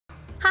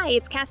Hi,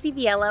 it's Cassie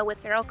Viella with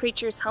Feral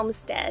Creatures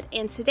Homestead,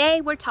 and today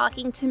we're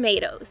talking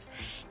tomatoes.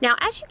 Now,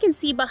 as you can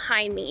see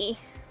behind me,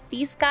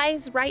 these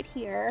guys right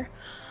here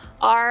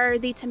are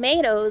the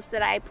tomatoes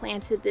that I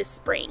planted this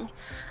spring.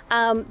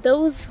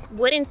 Those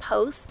wooden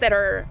posts that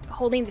are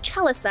holding the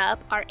trellis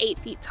up are 8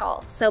 feet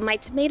tall. So my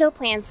tomato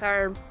plants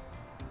are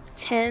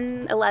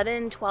 10,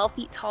 11, 12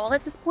 feet tall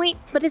at this point.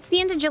 But it's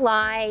the end of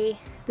July.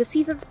 The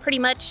season's pretty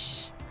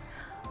much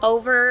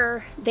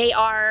over. They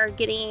are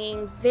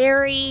getting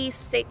very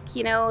sick,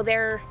 you know,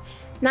 they're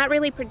not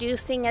really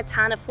producing a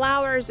ton of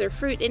flowers or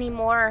fruit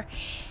anymore.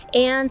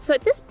 And so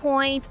at this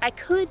point, I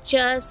could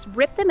just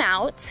rip them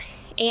out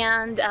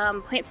and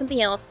plant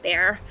something else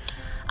there.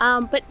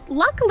 But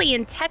luckily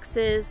in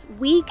Texas,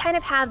 we kind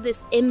of have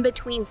this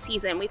in-between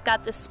season. We've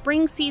got the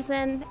spring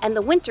season and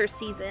the winter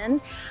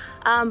season,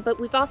 but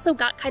we've also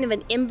got kind of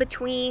an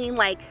in-between,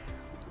 like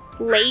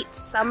late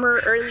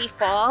summer, early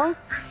fall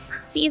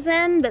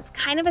season that's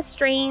kind of a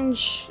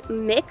strange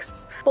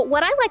mix. But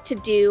what I like to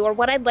do, or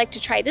what I'd like to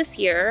try this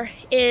year,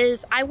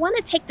 is I want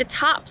to take the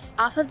tops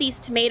off of these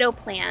tomato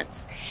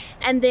plants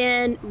and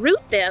then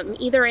root them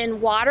either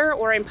in water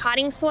or in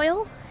potting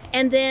soil,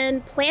 and then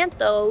plant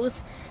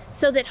those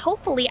so that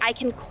hopefully I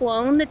can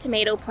clone the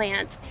tomato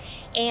plants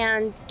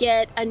and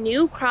get a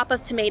new crop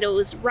of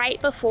tomatoes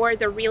right before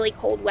the really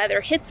cold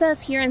weather hits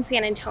us here in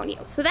San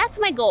Antonio. So that's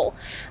my goal.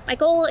 My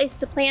goal is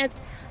to plant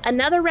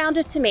another round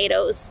of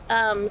tomatoes.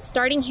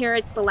 Starting here,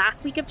 it's the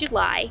last week of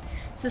July.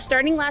 So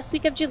starting last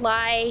week of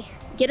July,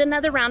 get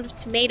another round of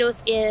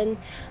tomatoes in,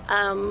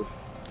 and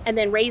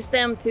then raise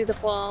them through the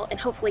fall and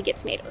hopefully get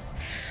tomatoes.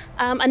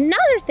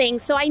 Another thing,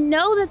 so I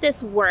know that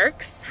this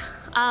works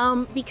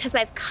because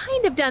I've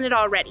kind of done it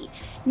already.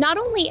 Not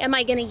only am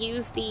I going to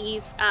use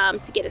these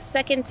to get a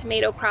second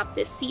tomato crop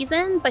this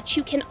season, but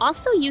you can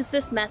also use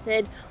this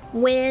method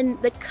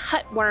when the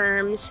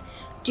cutworms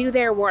do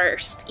their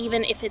worst,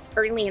 even if it's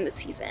early in the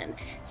season.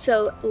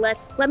 So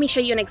let me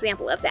show you an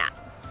example of that.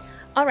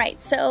 All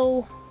right,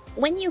 so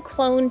when you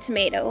clone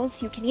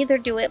tomatoes, you can either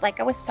do it like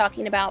I was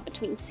talking about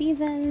between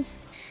seasons.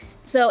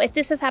 So if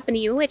this has happened to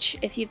you, which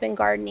if you've been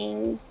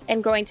gardening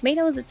and growing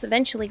tomatoes, it's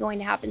eventually going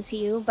to happen to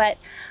you. But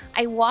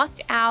I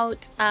walked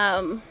out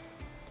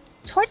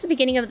towards the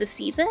beginning of the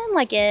season,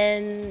 like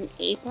in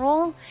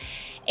April,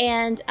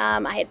 and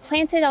I had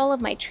planted all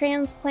of my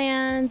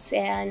transplants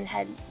and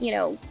had, you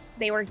know,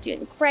 they were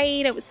doing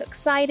great. I was so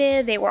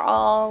excited. They were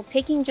all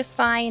taking just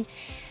fine.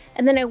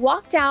 And then I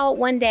walked out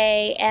one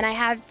day and I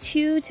had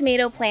 2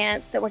 tomato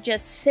plants that were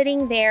just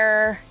sitting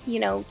there, you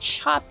know,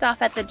 chopped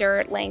off at the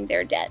dirt, laying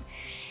there dead.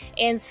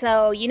 And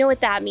so you know what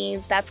that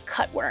means? That's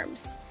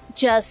cutworms.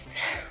 Just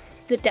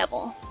the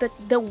devil,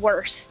 the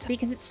worst,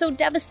 because it's so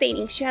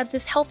devastating. You had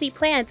this healthy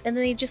plant and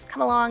then they just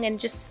come along and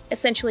just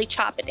essentially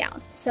chop it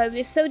down. So I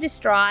was so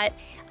distraught.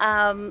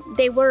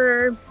 They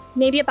were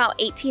maybe about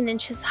 18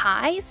 inches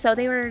high, so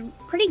they were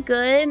pretty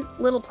good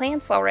little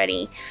plants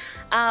already.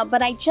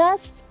 But I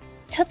just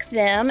took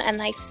them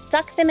and I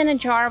stuck them in a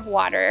jar of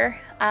water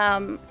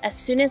as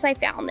soon as I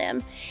found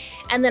them.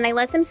 And then I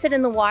let them sit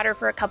in the water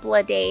for a couple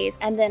of days,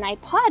 and then I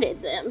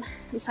potted them.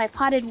 And so I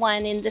potted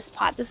one in this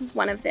pot. This is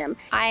one of them.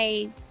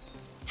 I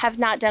have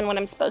not done what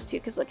I'm supposed to,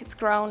 because look, it's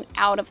grown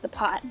out of the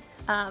pot.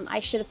 I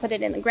should have put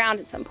it in the ground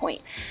at some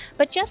point.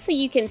 But just so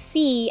you can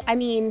see, I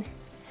mean,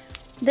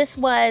 this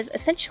was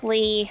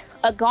essentially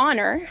a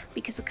goner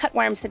because the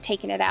cutworms had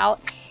taken it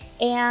out,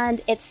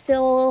 and it's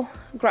still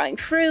growing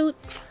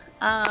fruit.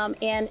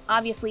 And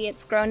obviously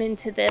it's grown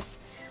into this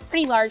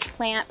pretty large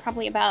plant,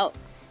 probably about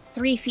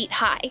 3 feet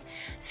high.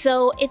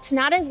 So it's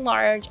not as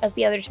large as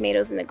the other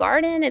tomatoes in the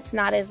garden. It's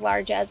not as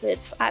large as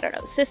its, I don't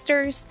know,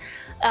 sisters.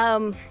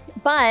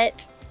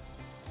 But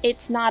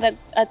it's not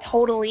a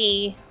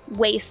totally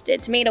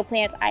wasted tomato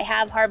plant. I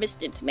have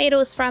harvested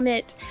tomatoes from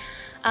it.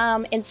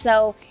 And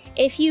so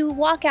if you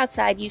walk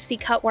outside, you see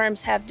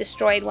cutworms have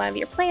destroyed one of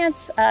your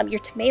plants, your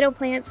tomato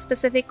plants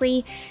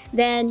specifically,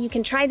 then you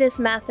can try this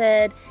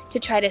method to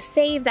try to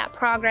save that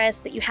progress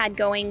that you had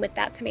going with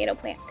that tomato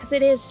plant, because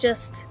it is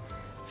just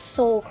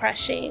soul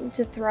crushing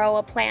to throw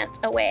a plant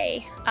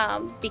away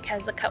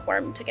because a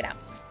cutworm took it out.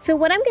 So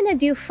what I'm going to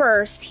do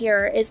first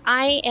here is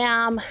I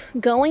am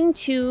going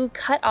to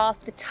cut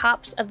off the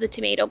tops of the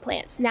tomato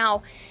plants.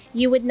 Now,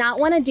 you would not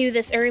want to do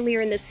this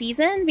earlier in the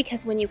season,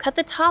 because when you cut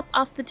the top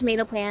off the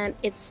tomato plant,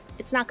 it's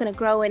not going to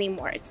grow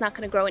anymore. It's not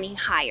going to grow any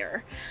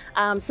higher.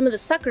 Some of the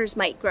suckers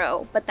might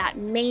grow, but that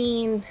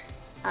main,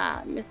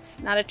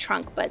 it's not a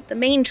trunk, but the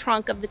main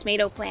trunk of the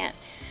tomato plant,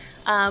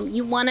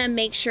 you want to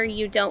make sure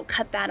you don't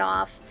cut that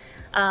off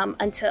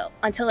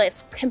until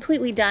it's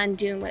completely done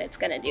doing what it's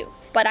going to do.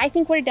 But I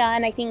think we're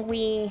done. I think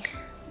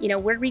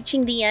we're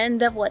reaching the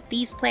end of what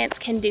these plants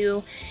can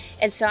do.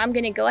 And so I'm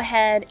going to go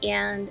ahead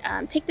and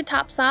take the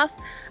tops off.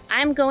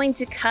 I'm going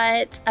to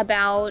cut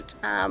about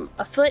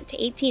a foot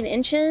to 18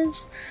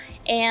 inches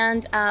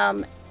and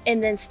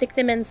then stick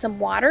them in some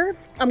water.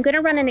 I'm going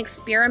to run an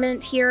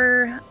experiment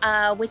here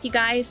with you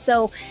guys.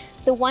 So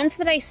the ones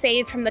that I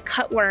saved from the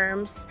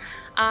cutworms,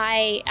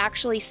 I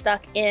actually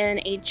stuck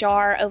in a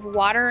jar of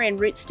water and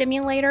root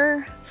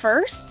stimulator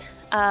first.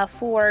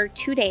 for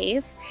 2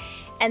 days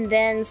and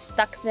then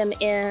stuck them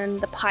in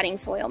the potting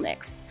soil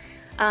mix.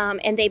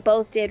 And they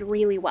both did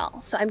really well.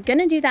 So I'm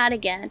gonna do that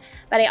again,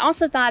 but I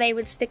also thought I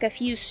would stick a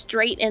few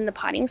straight in the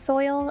potting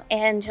soil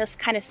and just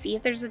kind of see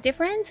if there's a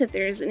difference, if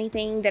there's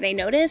anything that I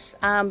notice,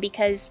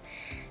 because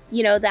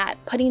you know that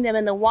putting them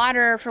in the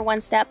water for one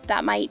step,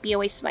 that might be a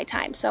waste of my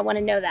time. So I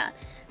wanna know that.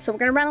 So we're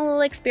gonna run a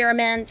little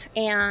experiment,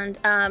 and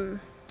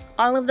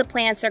all of the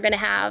plants are gonna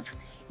have,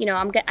 you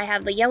know, I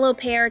have the yellow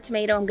pear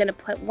tomato, I'm gonna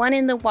put one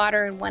in the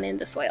water and one in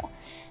the soil.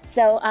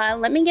 So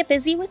let me get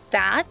busy with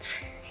that.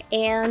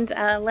 And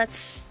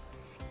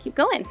let's keep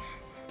going.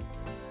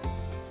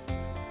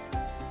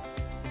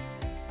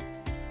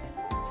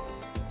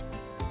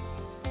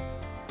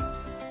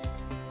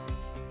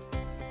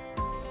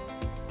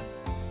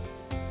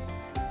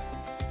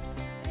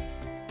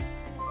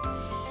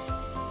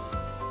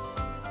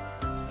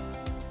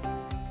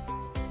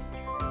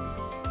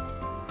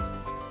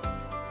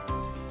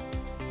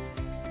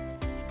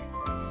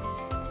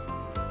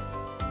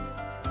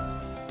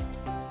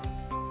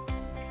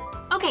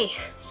 Okay,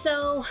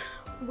 so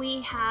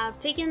we have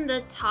taken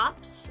the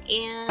tops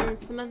and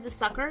some of the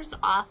suckers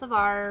off of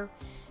our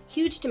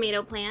huge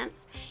tomato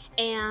plants,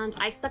 and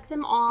I stuck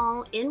them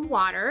all in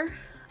water.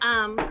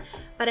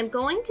 But I'm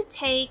going to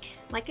take,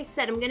 like I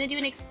said, I'm going to do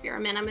an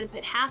experiment. I'm going to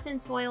put half in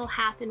soil,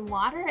 half in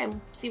water, and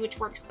see which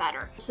works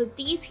better. So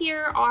these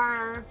here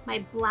are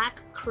my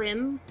black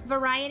crim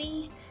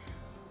variety.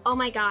 Oh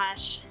my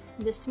gosh,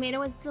 this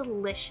tomato is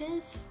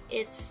delicious.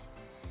 It's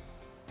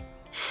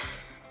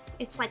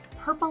like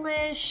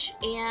purplish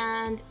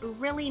and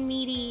really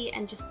meaty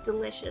and just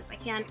delicious. I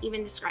can't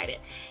even describe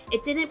it.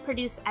 It didn't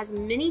produce as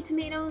many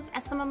tomatoes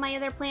as some of my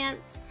other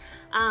plants,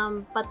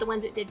 but the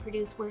ones it did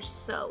produce were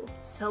so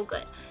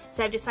good.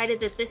 So I've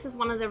decided that this is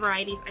one of the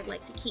varieties I'd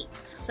like to keep.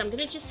 So I'm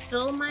gonna just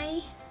fill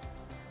my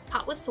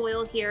pot with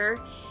soil here,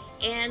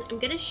 and I'm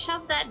gonna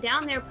shove that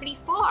down there pretty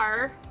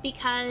far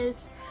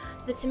because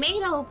the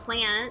tomato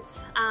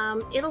plant,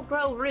 it'll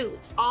grow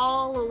roots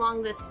all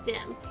along the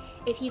stem.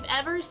 If you've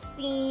ever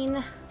seen,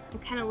 I'm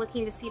kind of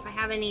looking to see if I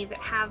have any that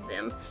have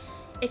them.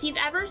 If you've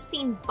ever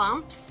seen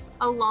bumps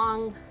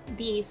along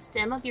the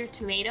stem of your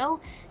tomato,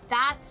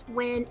 that's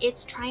when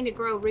it's trying to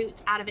grow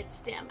roots out of its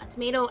stem. A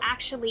tomato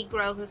actually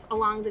grows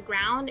along the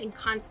ground and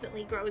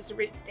constantly grows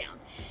roots down.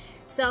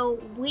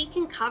 So we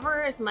can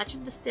cover as much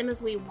of the stem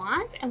as we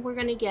want, and we're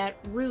gonna get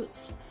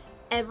roots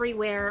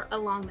everywhere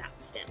along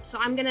that stem. So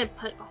I'm gonna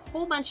put a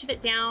whole bunch of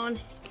it down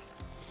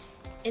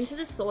into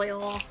the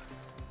soil.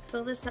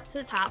 Fill this up to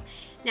the top.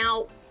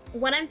 Now,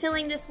 what I'm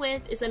filling this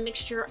with is a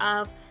mixture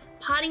of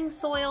potting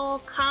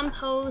soil,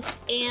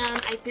 compost,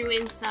 and I threw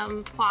in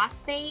some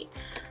phosphate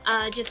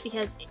just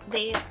because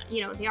they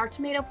are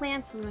tomato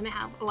plants, so we're gonna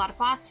have a lot of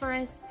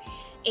phosphorus.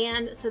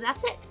 And so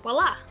that's it,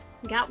 voila,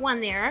 got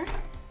one there.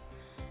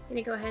 I'm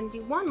gonna go ahead and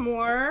do one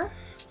more.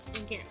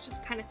 Again,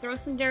 just kind of throw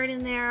some dirt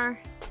in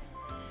there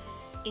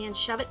and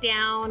shove it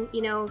down.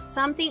 You know,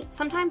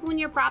 sometimes when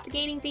you're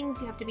propagating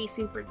things, you have to be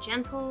super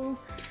gentle.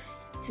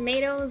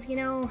 Tomatoes, you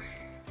know,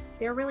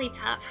 they're really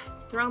tough.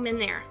 Throw them in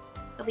there,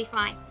 they'll be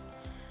fine.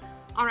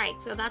 All right,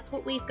 so that's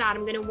what we've got.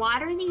 I'm gonna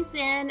water these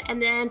in,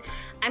 and then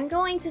I'm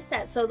going to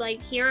set, so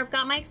like here I've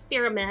got my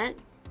experiment,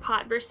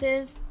 pot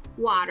versus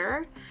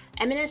water.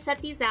 I'm gonna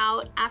set these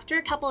out. After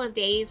a couple of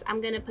days,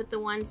 I'm gonna put the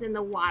ones in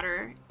the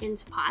water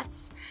into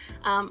pots.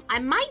 I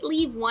might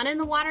leave one in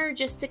the water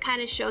just to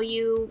kind of show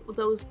you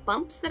those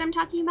bumps that I'm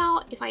talking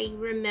about. If I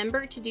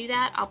remember to do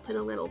that, I'll put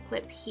a little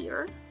clip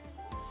here.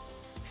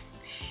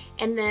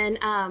 And then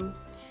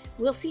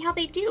we'll see how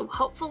they do.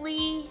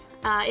 Hopefully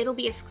it'll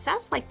be a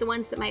success like the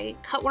ones that my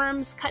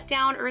cutworms cut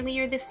down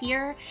earlier this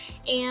year,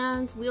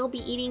 and we'll be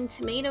eating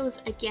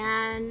tomatoes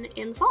again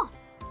in the fall.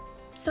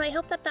 So I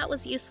hope that that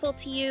was useful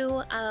to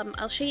you.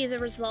 I'll show you the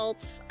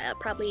results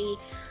probably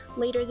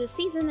later this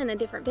season in a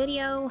different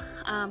video.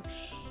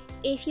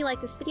 If you like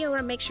this video,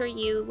 make sure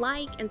you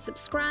like and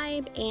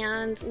subscribe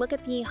and look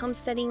at the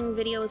homesteading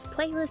videos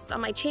playlist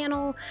on my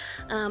channel.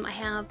 I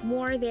have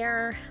more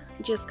there,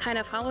 just kind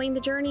of following the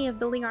journey of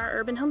building our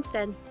urban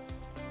homestead.